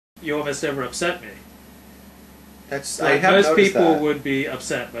you almost never upset me. That's Like I have most noticed people that. would be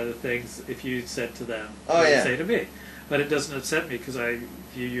upset by the things if you said to them Oh, what yeah. you say to me. But it doesn't upset me because I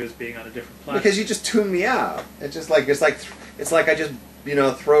view you as being on a different planet. Because you just tune me out. It's like I just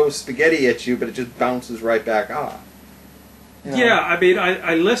throw spaghetti at you, but it just bounces right back off. You know? Yeah, I mean,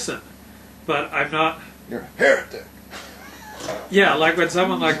 I listen, but I'm not. You're a heretic. Yeah, like when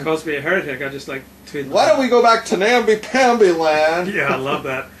someone like calls me a heretic, I just like tweet them. Why don't we go back to namby-pamby land? Yeah, I love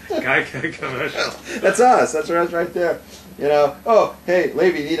that Geico commercial. That's us. That's us right there. You know. Oh, hey,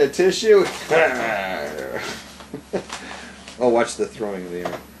 Levy, need a tissue? Oh, watch the throwing of the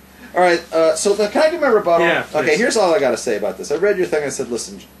air. All right. So can I do my rebuttal? Yeah, please. Okay. Here's all I got to say about this. I read your thing. I said,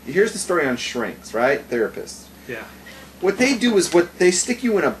 listen. Here's the story on shrinks, right? Therapists. Yeah. What they do is they stick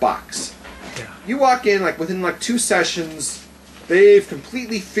you in a box. Yeah. You walk in within 2 sessions, they've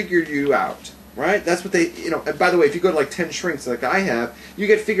completely figured you out, right? That's what they, and by the way, if you go to 10 shrinks like I have, you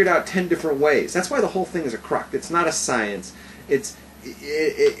get figured out 10 different ways. That's why the whole thing is a crock. It's not a science. It's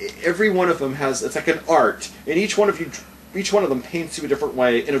every one of them it's like an art, and each one of them paints you a different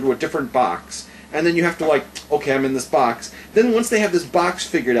way into a different box. And then you have to okay, I'm in this box. Then once they have this box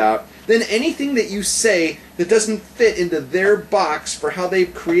figured out, then anything that you say that doesn't fit into their box for how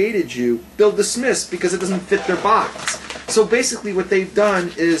they've created you, they'll dismiss because it doesn't fit their box. So basically what they've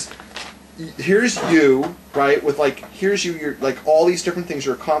done is, here's you, right, with here's you, you're all these different things,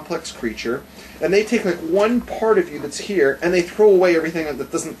 you're a complex creature, and they take one part of you that's here, and they throw away everything that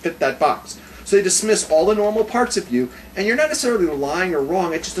doesn't fit that box. So they dismiss all the normal parts of you, and you're not necessarily lying or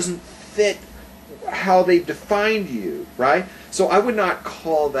wrong, it just doesn't fit how they've defined you, right? So I would not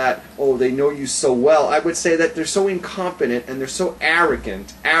call that, oh, they know you so well. I would say that they're so incompetent and they're so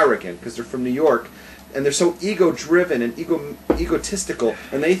arrogant, because they're from New York, and they're so ego-driven and egotistical,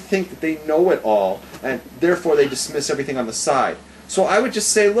 and they think that they know it all, and therefore they dismiss everything on the side. So I would just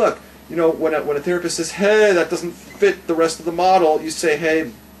say, look, when a therapist says, hey, that doesn't fit the rest of the model, you say,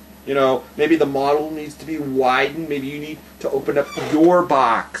 hey, maybe the model needs to be widened, maybe you need to open up your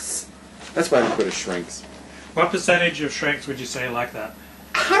box. That's why I don't go to shrinks. What percentage of shrinks would you say like that?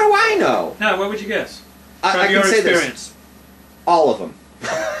 How do I know? No, what would you guess? I From your can say experience. This. All of them.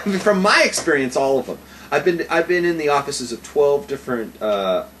 From my experience, all of them. I've been in the offices of 12 different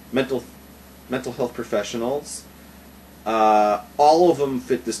mental health professionals. All of them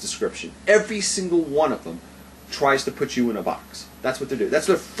fit this description. Every single one of them tries to put you in a box. That's what they do. That's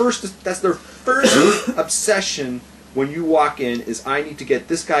their first obsession when you walk in is, I need to get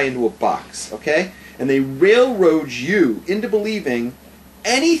this guy into a box, okay? And they railroad you into believing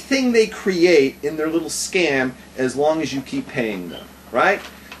anything they create in their little scam as long as you keep paying them, right?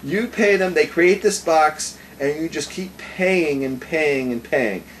 You pay them, they create this box, and you just keep paying and paying and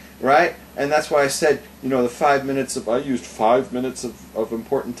paying, right? And that's why I said, the 5 minutes I used 5 minutes of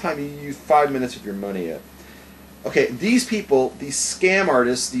important time. You used 5 minutes of your money up. Okay, these people, these scam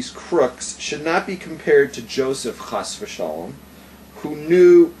artists, these crooks, should not be compared to Joseph, chas v'shalom, who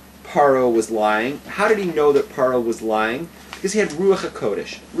knew Paro was lying. How did he know that Paro was lying? Because he had Ruach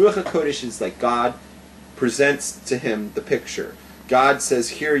HaKodesh. Ruach HaKodesh is like God presents to him the picture. God says,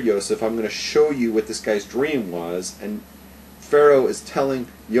 here, Yosef, I'm going to show you what this guy's dream was. And Pharaoh is telling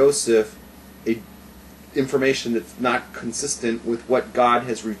Yosef information that's not consistent with what God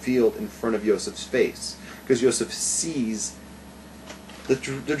has revealed in front of Yosef's face. Because Yosef sees the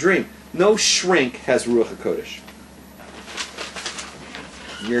dream. No shrink has Ruach HaKodesh.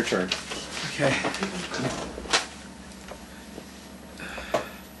 Your turn. Okay.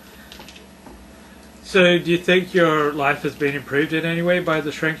 So, do you think your life has been improved in any way by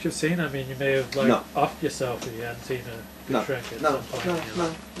the shrinks you've seen? I mean, you may have No. offed yourself if you hadn't seen a good shrink at some point in your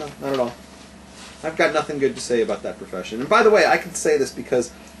life. No, not at all. I've got nothing good to say about that profession. And by the way, I can say this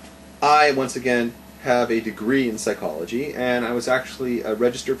because I, once again, have a degree in psychology, and I was actually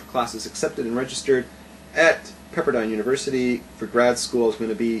registered for classes, accepted and registered at Pepperdine University for grad school. I was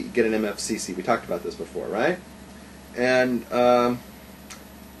going to get an MFCC. We talked about this before, right? And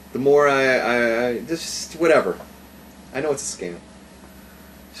the more just whatever. I know it's a scam.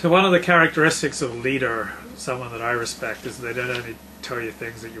 So one of the characteristics of a leader, someone that I respect, is they don't only tell you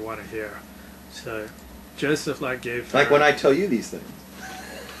things that you want to hear. So Joseph gave... Like when I tell you these things.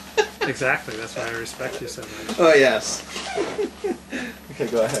 Exactly, that's why I respect you so much. Oh, yes. Okay,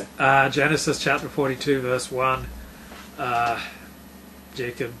 go ahead. Genesis chapter 42, verse 1.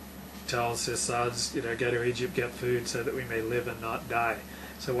 Jacob tells his sons, go to Egypt, get food so that we may live and not die.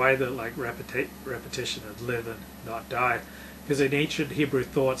 So why the repetition of live and not die? Because in ancient Hebrew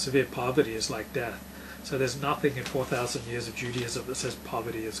thought, severe poverty is like death. So there's nothing in 4,000 years of Judaism that says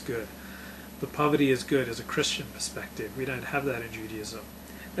poverty is good. But poverty is good as a Christian perspective. We don't have that in Judaism.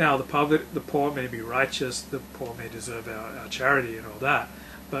 Now, the poor may be righteous, the poor may deserve our charity and all that,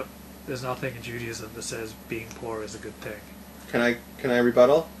 but there's nothing in Judaism that says being poor is a good thing. Can I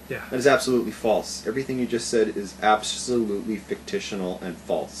rebuttal? Yeah. That is absolutely false. Everything you just said is absolutely fictional and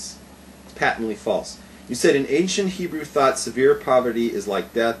false. It's patently false. You said in ancient Hebrew thought severe poverty is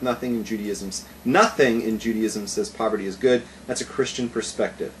like death. Nothing in Judaism says poverty is good. That's a Christian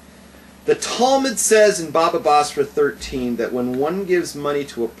perspective. The Talmud says in Baba Basra 13 that when one gives money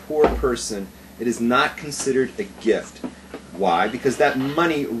to a poor person, it is not considered a gift. Why? Because that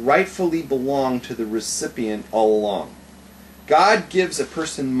money rightfully belonged to the recipient all along. God gives a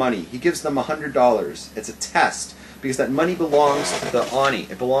person money. He gives them $100. It's a test because that money belongs to the ani.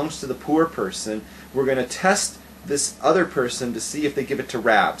 It belongs to the poor person. We're going to test this other person to see if they give it to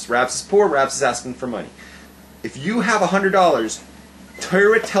Rabs. Rabs is poor. Rabs is asking for money. If you have $100,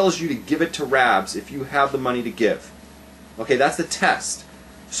 Torah tells you to give it to Rabs if you have the money to give. Okay, that's the test.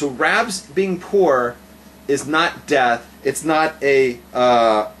 So Rabs being poor is not death. It's not it's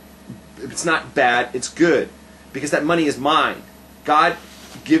not bad. It's good because that money is mine. God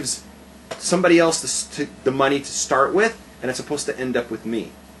gives somebody else the money to start with, and it's supposed to end up with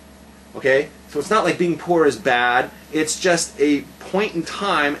me. Okay, so it's not like being poor is bad. It's just a point in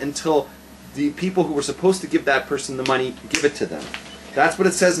time until the people who were supposed to give that person the money give it to them. That's what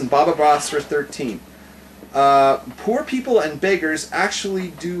it says in Baba Basra 13. Poor people and beggars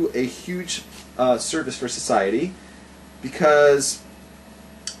actually do a huge service for society because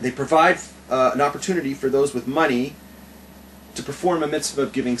they provide an opportunity for those with money to perform a mitzvah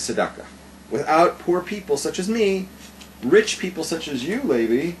of giving tzedakah. Without poor people such as me, rich people such as you,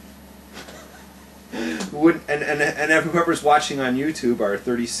 Levi, would and whoever's watching on YouTube, our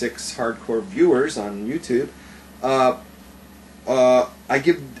 36 hardcore viewers on YouTube, I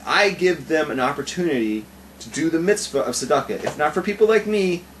give them an opportunity to do the mitzvah of tzedakah. If not for people like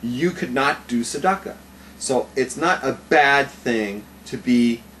me, you could not do tzedakah. So it's not a bad thing to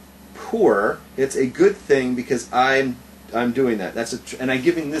be poor. It's a good thing because I'm doing that. And I'm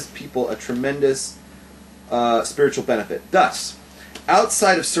giving this people a tremendous spiritual benefit. Thus,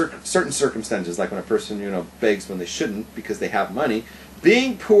 outside of certain circumstances, like when a person begs when they shouldn't because they have money,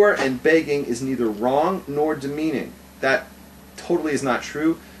 being poor and begging is neither wrong nor demeaning. That totally is not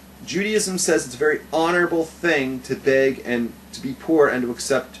true. Judaism says it's a very honorable thing to beg and to be poor and to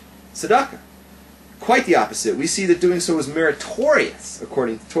accept tzedakah. Quite the opposite. We see that doing so is meritorious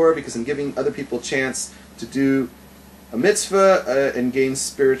according to Torah because in giving other people a chance to do a mitzvah and gain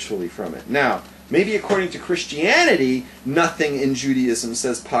spiritually from it. Now, maybe according to Christianity, nothing in Judaism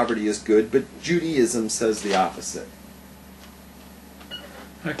says poverty is good, but Judaism says the opposite.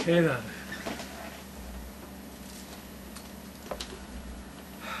 Okay then.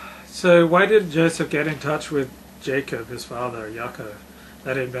 So why did Joseph get in touch with Jacob, his father, Yaakov,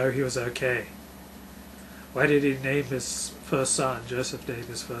 let him know he was okay? Why did he name his first son? Joseph named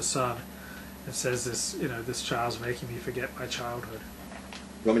his first son and says this child's making me forget my childhood.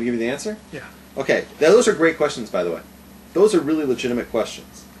 You want me to give you the answer? Yeah. Okay. Now, those are great questions, by the way. Those are really legitimate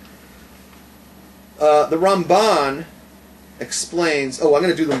questions. The Ramban explains... Oh, I'm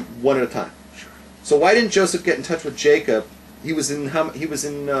going to do them one at a time. Sure. So why didn't Joseph get in touch with Jacob? He was in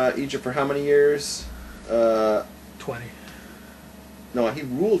Egypt for how many years? 20. No, he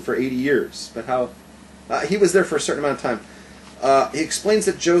ruled for 80 years. But how... he was there for a certain amount of time. He explains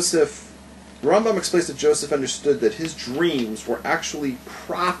that the Rambam explains that Joseph understood that his dreams were actually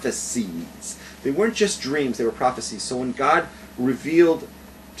prophecies. They weren't just dreams, they were prophecies. So when God revealed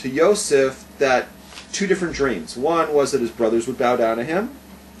to Joseph that two different dreams. One was that his brothers would bow down to him,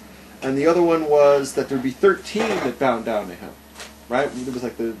 and the other one was that there would be 13 that bowed down to him. Right? It was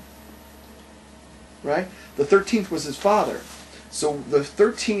like right? The 13th was his father. So the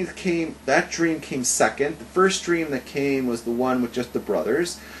 13th that dream came second. The first dream that came was the one with just the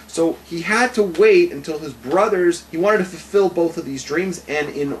brothers. So he had to wait until his brothers, he wanted to fulfill both of these dreams and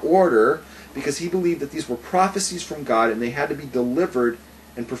in order, because he believed that these were prophecies from God and they had to be delivered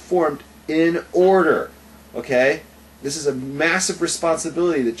and performed in order. Okay? This is a massive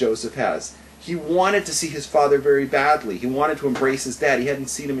responsibility that Joseph has. He wanted to see his father very badly. He wanted to embrace his dad. He hadn't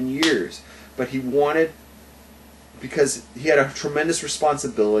seen him in years. But he wanted, because he had a tremendous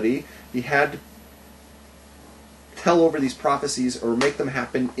responsibility, he had to tell over these prophecies or make them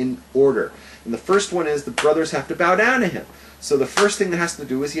happen in order. And the first one is the brothers have to bow down to him. So the first thing that has to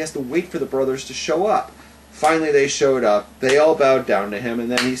do is he has to wait for the brothers to show up. Finally they showed up, they all bowed down to him,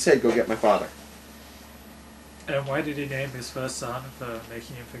 and then he said, "Go get my father." And why did he name his first son for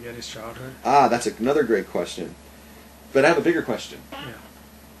making him forget his childhood? Ah, that's another great question. But I have a bigger question. Yeah.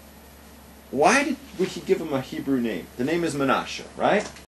 Why would he give him a Hebrew name? The name is Menashe, right?